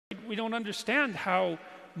we don't understand how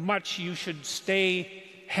much you should stay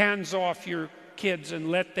hands off your kids and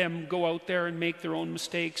let them go out there and make their own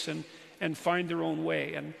mistakes and find their own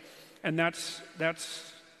way. And that's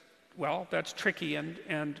tricky,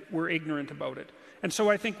 and we're ignorant about it. And so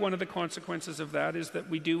I think one of the consequences of that is that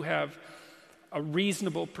we do have a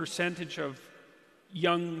reasonable percentage of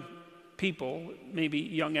young people, maybe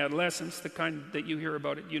young adolescents, the kind that you hear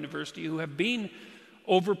about at university, who have been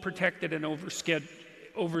overprotected and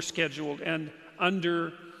overscheduled and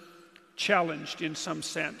under-challenged in some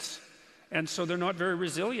sense. And so they're not very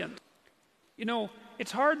resilient. You know,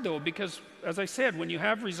 it's hard though, because as I said, when you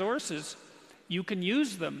have resources, you can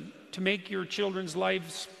use them to make your children's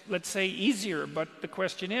lives, let's say, easier. But the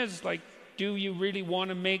question is, like, do you really want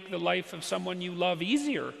to make the life of someone you love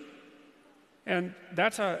easier? And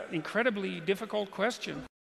that's an incredibly difficult question.